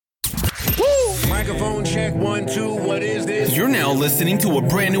Microphone check, 1, 2, what is this? You're now listening to a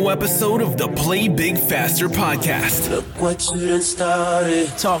brand new episode of the Play Big Faster podcast. Look what you done started.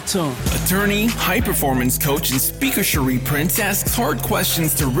 Talk to him. Attorney, high-performance coach, and speaker Cherie Prince asks hard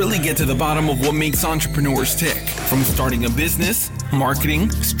questions to really get to the bottom of what makes entrepreneurs tick. From starting a business,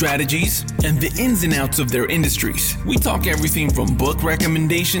 marketing, strategies, and the ins and outs of their industries. We talk everything from book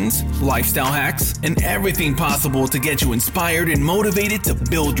recommendations, lifestyle hacks, and everything possible to get you inspired and motivated to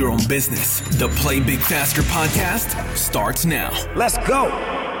build your own business. The Play Big Faster podcast starts now. Let's go.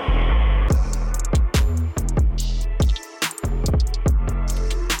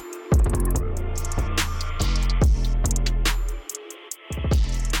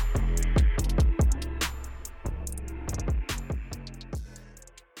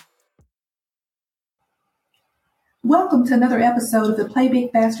 Welcome to another episode of the Play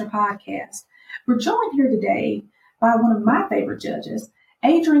Big Faster podcast. We're joined here today by one of my favorite judges,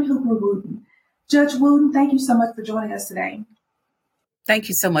 Adrienne Hooper-Wooten. Judge Wooten, thank you so much for joining us today. Thank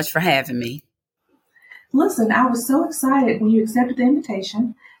you so much for having me. Listen, I was so excited when you accepted the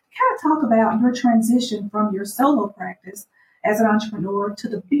invitation to kind of talk about your transition from your solo practice as an entrepreneur to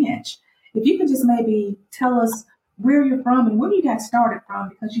the bench. If you could just maybe tell us where you're from and where you got started from,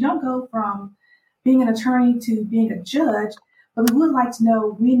 because you don't go from being an attorney to being a judge, but we would like to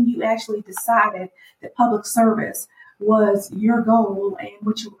know when you actually decided that public service was your goal and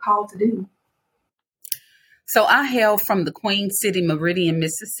what you were called to do. So I hail from the Queen City, Meridian,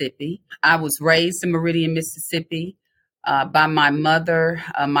 Mississippi. I was raised in Meridian, Mississippi by my mother.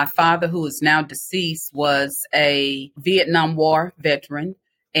 My father, who is now deceased, was a Vietnam War veteran,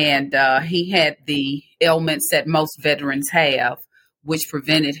 and he had the ailments that most veterans have, which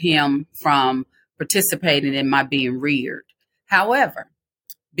prevented him from participating in my being reared. However,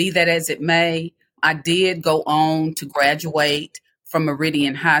 be that as it may, I did go on to graduate from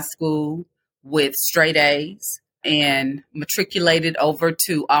Meridian High School with straight A's and matriculated over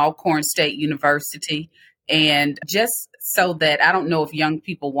to Alcorn State University. And just so that I don't know if young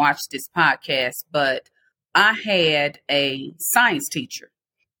people watch this podcast, but I had a science teacher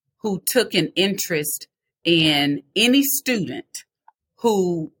who took an interest in any student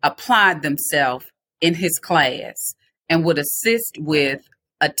who applied themselves in his class and would assist with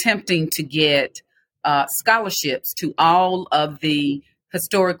attempting to get scholarships to all of the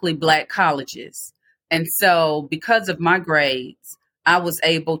historically Black colleges. And so because of my grades, I was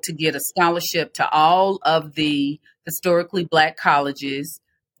able to get a scholarship to all of the historically Black colleges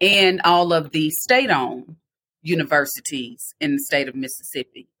and all of the state-owned universities in the state of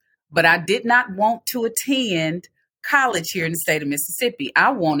Mississippi. But I did not want to attend college here in the state of Mississippi.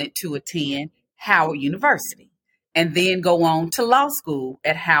 I wanted to attend Howard University and then go on to law school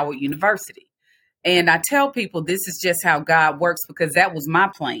at Howard University. And I tell people this is just how God works, because that was my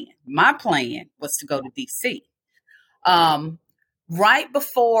plan. My plan was to go to D.C. Right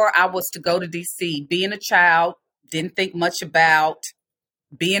before I was to go to D.C., being a child, didn't think much about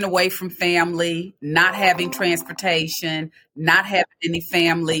being away from family, not having transportation, not having any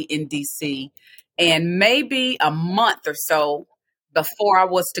family in D.C. And maybe a month or so before I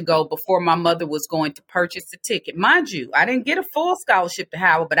was to go, before my mother was going to purchase a ticket. Mind you, I didn't get a full scholarship to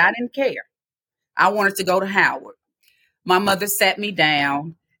Howard, but I didn't care. I wanted to go to Howard. My mother sat me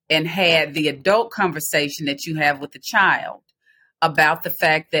down and had the adult conversation that you have with a child about the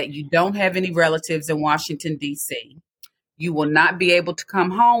fact that you don't have any relatives in Washington, D.C. You will not be able to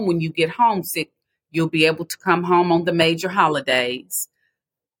come home when you get homesick. You'll be able to come home on the major holidays.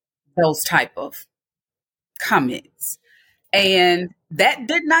 Those type of comments. And that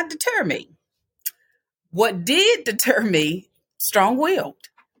did not deter me. What did deter me, strong-willed.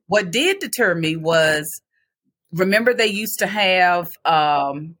 What did deter me was, remember they used to have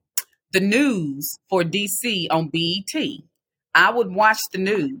the news for DC on BET. I would watch the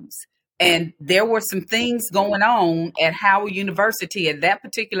news, and there were some things going on at Howard University at that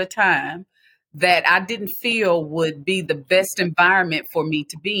particular time that I didn't feel would be the best environment for me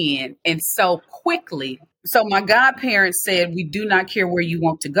to be in. And so quickly, so my godparents said, we do not care where you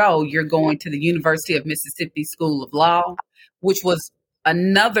want to go. You're going to the University of Mississippi School of Law, which was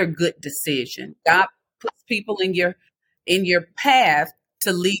another good decision. God puts people in your path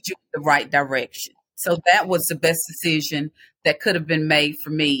to lead you in the right direction. So that was the best decision that could have been made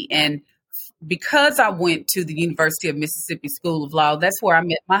for me. And because I went to the University of Mississippi School of Law, that's where I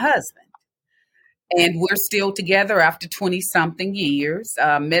met my husband. And we're still together after 20-something years.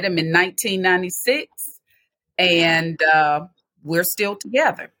 Met him in 1996, and we're still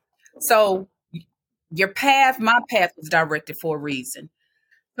together. So your path, my path was directed for a reason.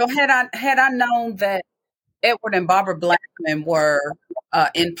 So had I known that Edward and Barbara Blackman were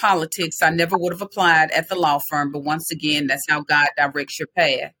in politics, I never would have applied at the law firm. But once again, that's how God directs your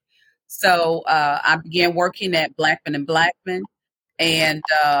path. So I began working at Blackman and Blackman, and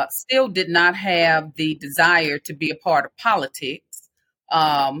still did not have the desire to be a part of politics.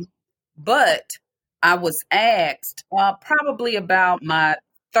 Um, but I was asked probably about my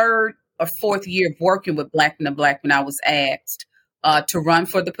third or fourth year of working with Blackman and Blackman. I was asked to run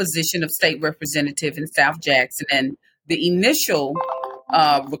for the position of state representative in South Jackson, and the initial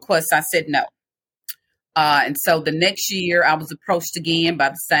request, I said no. And so the next year, I was approached again by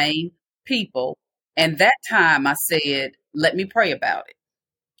the same people. And that time I said, let me pray about it.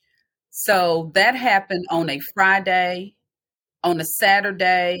 So that happened on a Friday. On a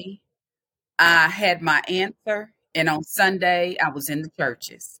Saturday, I had my answer. And on Sunday, I was in the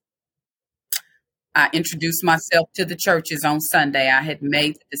churches. I introduced myself to the churches on Sunday. I had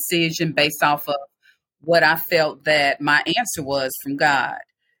made the decision based off of what I felt that my answer was from God.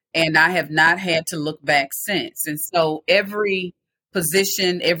 And I have not had to look back since. And so every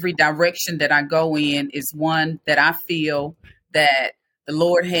position, every direction that I go in is one that I feel that the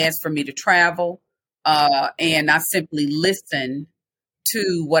Lord has for me to travel. And I simply listen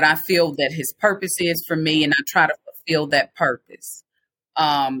to what I feel that his purpose is for me, and I try to fulfill that purpose.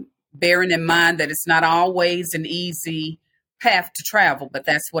 Bearing in mind that it's not always an easy path to travel, but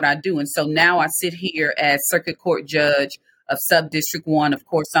that's what I do. And so now I sit here as Circuit Court Judge of Subdistrict 1. Of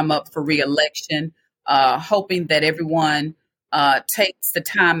course, I'm up for re-election, hoping that everyone takes the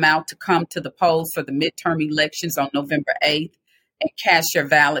time out to come to the polls for the midterm elections on November 8th and cast your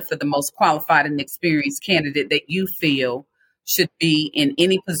ballot for the most qualified and experienced candidate that you feel should be in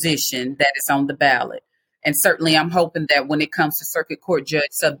any position that is on the ballot. And certainly I'm hoping that when it comes to Circuit Court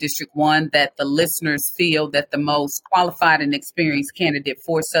Judge Subdistrict 1, that the listeners feel that the most qualified and experienced candidate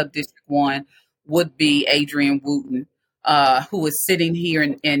for Subdistrict 1 would be Adrienne Wooten, who is sitting here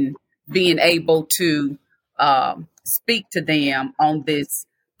and being able to speak to them on this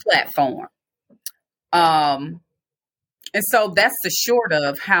platform. And so that's the short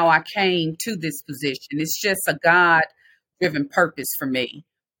of how I came to this position. It's just a God-driven purpose for me.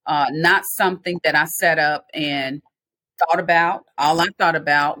 Not something that I set up and thought about. All I thought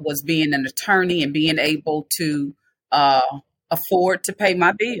about was being an attorney and being able to afford to pay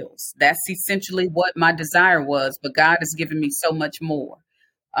my bills. That's essentially what my desire was, but God has given me so much more.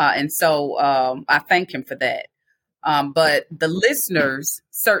 And so I thank him for that. But the listeners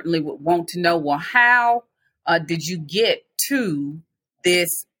certainly would want to know, well, how did you get to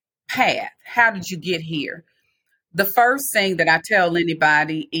this path? How did you get here? The first thing that I tell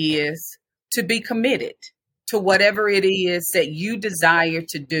anybody is to be committed to whatever it is that you desire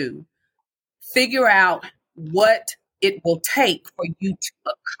to do. Figure out what it will take for you to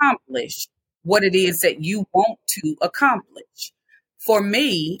accomplish what it is that you want to accomplish. For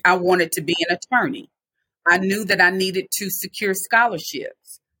me, I wanted to be an attorney. I knew that I needed to secure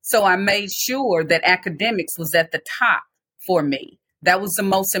scholarships. So I made sure that academics was at the top for me. That was the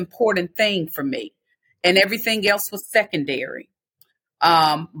most important thing for me. And everything else was secondary.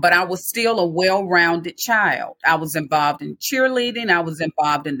 But I was still a well-rounded child. I was involved in cheerleading. I was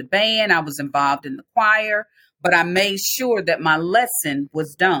involved in the band. I was involved in the choir. But I made sure that my lesson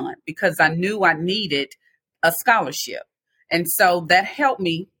was done because I knew I needed a scholarship. And so that helped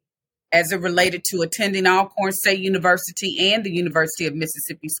me as it related to attending Alcorn State University and the University of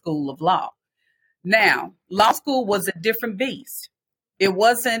Mississippi School of Law. Now, law school was a different beast. It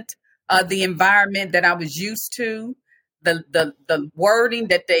wasn't the environment that I was used to. The wording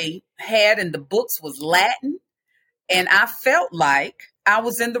that they had in the books was Latin, and I felt like I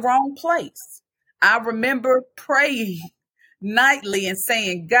was in the wrong place. I remember praying nightly and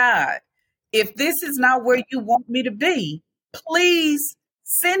saying, God, if this is not where you want me to be, please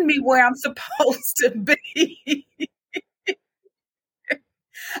send me where I'm supposed to be.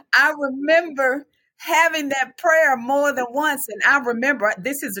 I remember having that prayer more than once. And I remember,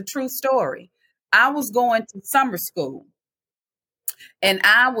 this is a true story. I was going to summer school and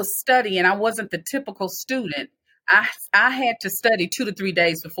I was studying. I wasn't the typical student. I had to study 2 to 3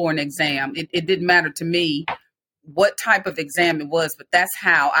 days before an exam. It didn't matter to me what type of exam it was, but that's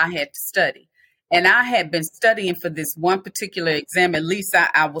how I had to study. And I had been studying for this one particular exam. At least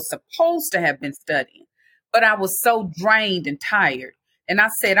I was supposed to have been studying, but I was so drained and tired. And I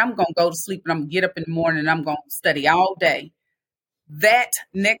said, I'm going to go to sleep and I'm going to get up in the morning and I'm going to study all day. That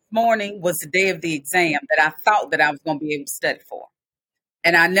next morning was the day of the exam that I thought that I was going to be able to study for.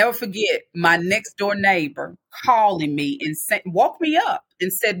 And I never forget my next door neighbor calling me and woke me up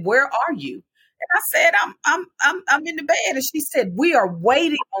and said, where are you? And I said, I'm in the bed. And she said, we are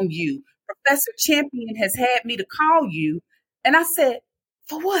waiting on you Professor Champion has had me to call you. And I said,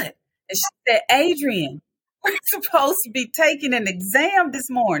 for what? And she said, Adrienne, we're supposed to be taking an exam this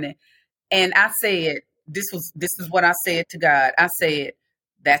morning. And I said, this is what I said to God. I said,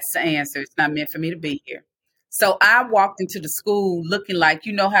 that's the answer. It's not meant for me to be here. So I walked into the school looking like,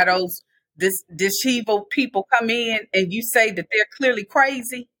 you know how those disheveled people come in and you say that they're clearly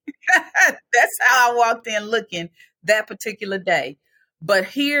crazy. That's how I walked in looking that particular day. But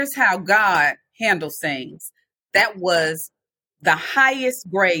here's how God handles things. That was the highest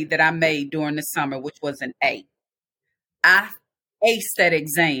grade that I made during the summer, which was an A. I aced that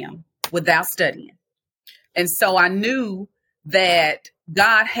exam without studying. And so I knew that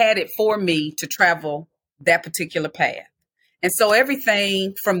God had it for me to travel that particular path. And so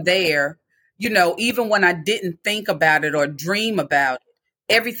everything from there, you know, even when I didn't think about it or dream about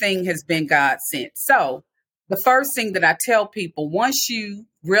it, everything has been God sent. So the first thing that I tell people, once you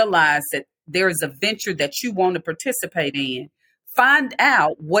realize that there is a venture that you want to participate in, find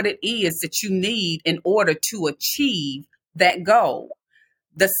out what it is that you need in order to achieve that goal.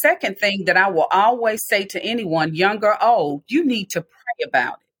 The second thing that I will always say to anyone, young or old, you need to pray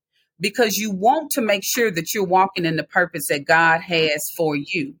about it because you want to make sure that you're walking in the purpose that God has for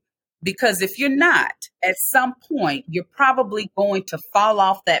you. Because if you're not, at some point, you're probably going to fall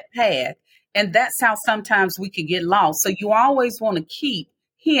off that path. And that's how sometimes we can get lost. So you always want to keep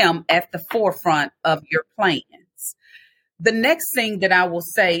Him at the forefront of your plans. The next thing that I will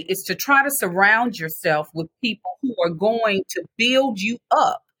say is to try to surround yourself with people who are going to build you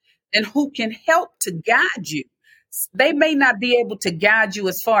up and who can help to guide you. They may not be able to guide you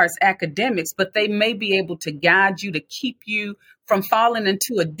as far as academics, but they may be able to guide you to keep you from falling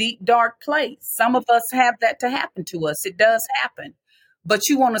into a deep, dark place. Some of us have that to happen to us. It does happen. But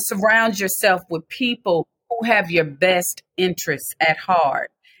you want to surround yourself with people who have your best interests at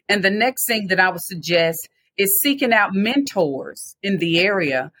heart. And the next thing that I would suggest is seeking out mentors in the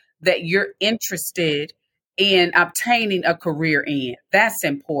area that you're interested in obtaining a career in. That's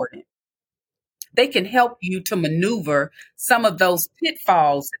important. They can help you to maneuver some of those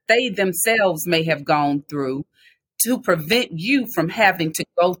pitfalls that they themselves may have gone through to prevent you from having to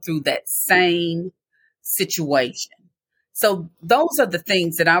go through that same situation. So those are the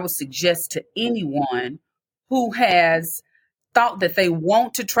things that I would suggest to anyone who has thought that they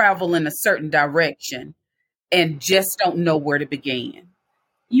want to travel in a certain direction and just don't know where to begin.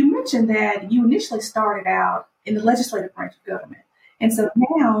 You mentioned that you initially started out in the legislative branch of government. And so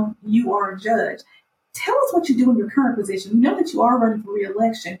now you are a judge. Tell us what you do in your current position. We know that you are running for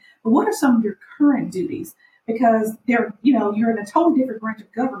re-election, but what are some of your current duties? Because you're in a totally different branch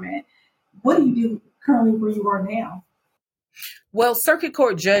of government. What do you do currently where you are now? Well, circuit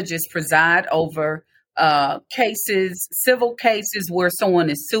court judges preside over cases, civil cases where someone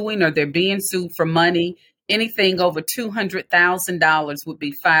is suing or they're being sued for money. Anything over $200,000 would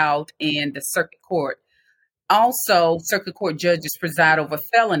be filed in the circuit court. Also, circuit court judges preside over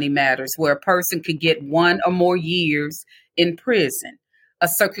felony matters where a person could get 1 or more years in prison. A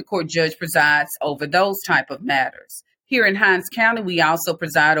circuit court judge presides over those type of matters. Here in Hinds County, we also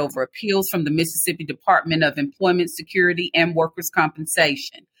preside over appeals from the Mississippi Department of Employment Security and Workers'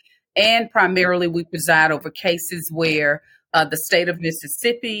 Compensation. And primarily, we preside over cases where the state of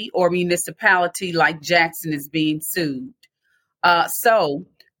Mississippi or municipality like Jackson is being sued. So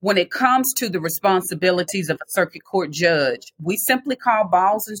when it comes to the responsibilities of a circuit court judge, we simply call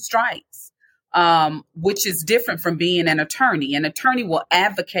balls and strikes, which is different from being an attorney. An attorney will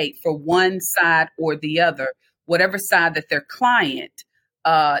advocate for one side or the other, whatever side that their client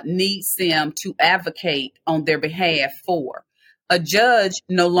needs them to advocate on their behalf for. A judge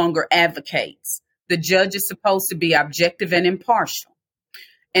no longer advocates. The judge is supposed to be objective and impartial,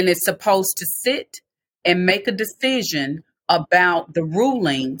 and is supposed to sit and make a decision about the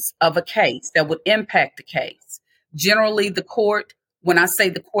rulings of a case that would impact the case. Generally, the court, when I say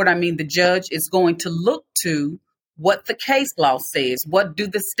the court, I mean the judge is going to look to what the case law says. What do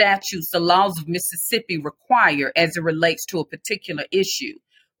the statutes, the laws of Mississippi require as it relates to a particular issue,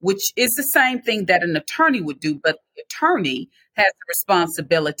 which is the same thing that an attorney would do, but the attorney has the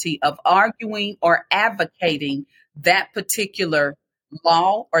responsibility of arguing or advocating that particular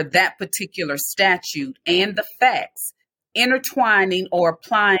law or that particular statute and the facts, intertwining or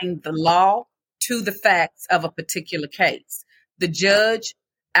applying the law to the facts of a particular case. The judge,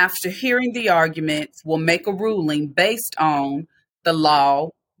 after hearing the arguments, will make a ruling based on the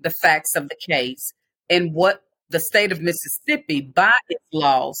law, the facts of the case, and what the state of Mississippi, by its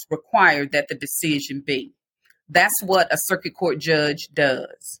laws, require that the decision be. That's what a circuit court judge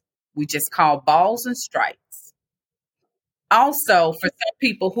does. We just call balls and strikes. Also, for some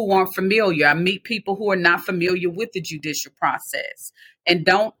people who aren't familiar, I meet people who are not familiar with the judicial process and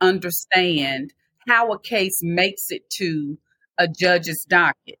don't understand how a case makes it to a judge's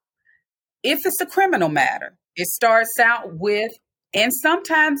docket. If it's a criminal matter, it starts out with, and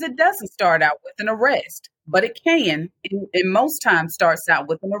sometimes it doesn't start out with an arrest, but it can, and most times starts out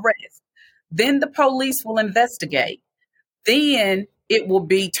with an arrest. Then the police will investigate. Then it will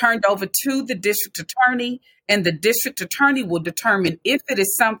be turned over to the district attorney, and the district attorney will determine if it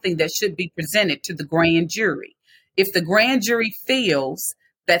is something that should be presented to the grand jury. If the grand jury feels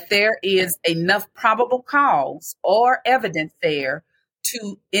that there is enough probable cause or evidence there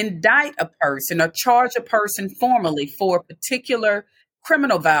to indict a person or charge a person formally for a particular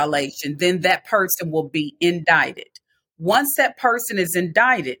criminal violation, then that person will be indicted. Once that person is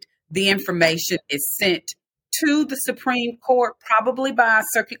indicted, the information is sent to the Supreme Court, probably by a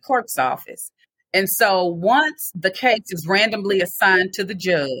circuit clerk's office. And so once the case is randomly assigned to the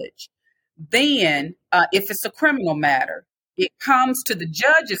judge, then if it's a criminal matter, it comes to the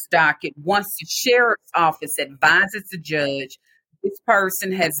judge's docket once the sheriff's office advises the judge this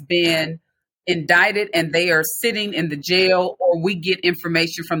person has been indicted and they are sitting in the jail, or we get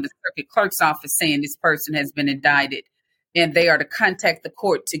information from the circuit clerk's office saying this person has been indicted and they are to contact the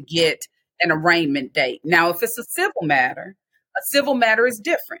court to get an arraignment date. Now, if it's a civil matter is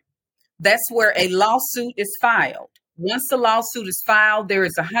different. That's where a lawsuit is filed. Once the lawsuit is filed, there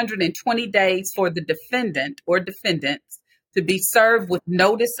is 120 days for the defendant or defendants to be served with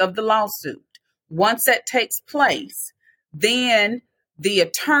notice of the lawsuit. Once that takes place, then the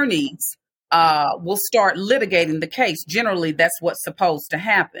attorneys will start litigating the case. Generally, that's what's supposed to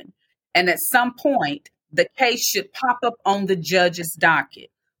happen. And at some point, the case should pop up on the judge's docket.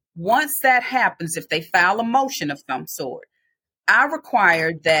 Once that happens, if they file a motion of some sort, I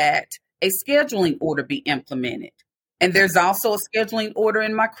require that a scheduling order be implemented. And there's also a scheduling order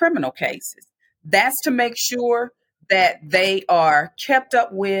in my criminal cases. That's to make sure that they are kept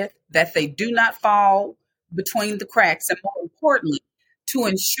up with, that they do not fall between the cracks, and more importantly, to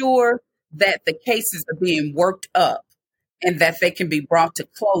ensure that the cases are being worked up and that they can be brought to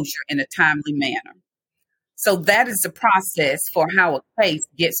closure in a timely manner. So that is the process for how a case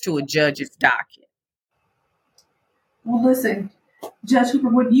gets to a judge's docket. Well, listen, Judge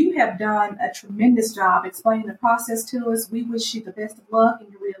Hooper-Wooten, you have done a tremendous job explaining the process to us. We wish you the best of luck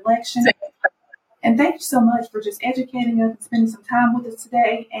in your reelection. And thank you so much for just educating us and spending some time with us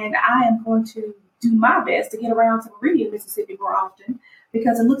today. And I am going to do my best to get around to Meridian, Mississippi more often,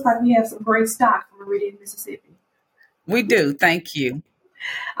 because it looks like we have some great stock from Meridian, Mississippi. We do. Thank you.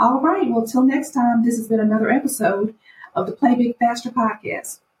 All right. Well, till next time, this has been another episode of the Play Big Faster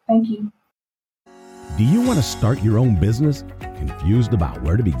podcast. Thank you. Do you want to start your own business? Confused about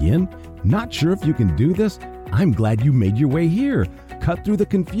where to begin? Not sure if you can do this? I'm glad you made your way here. Cut through the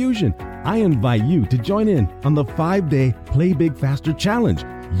confusion. I invite you to join in on the 5-day Play Big Faster Challenge.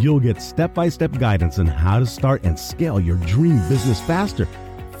 You'll get step-by-step guidance on how to start and scale your dream business faster.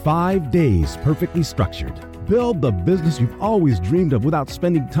 5 days perfectly structured. Build the business you've always dreamed of without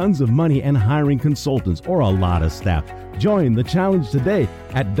spending tons of money and hiring consultants or a lot of staff. Join the challenge today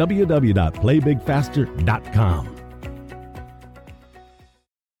at www.playbigfaster.com.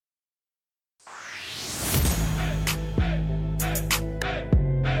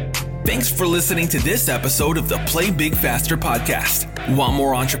 Thanks for listening to this episode of the Play Big Faster podcast. Want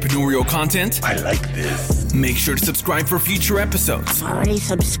more entrepreneurial content? I like this. Make sure to subscribe for future episodes. Already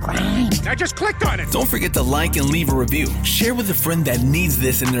subscribed. I just clicked on it. Don't forget to like and leave a review. Share with a friend that needs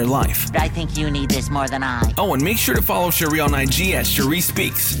this in their life. I think you need this more than I. Oh, and make sure to follow Cherie on IG at Cherie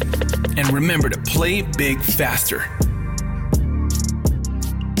Speaks. And remember to play big faster.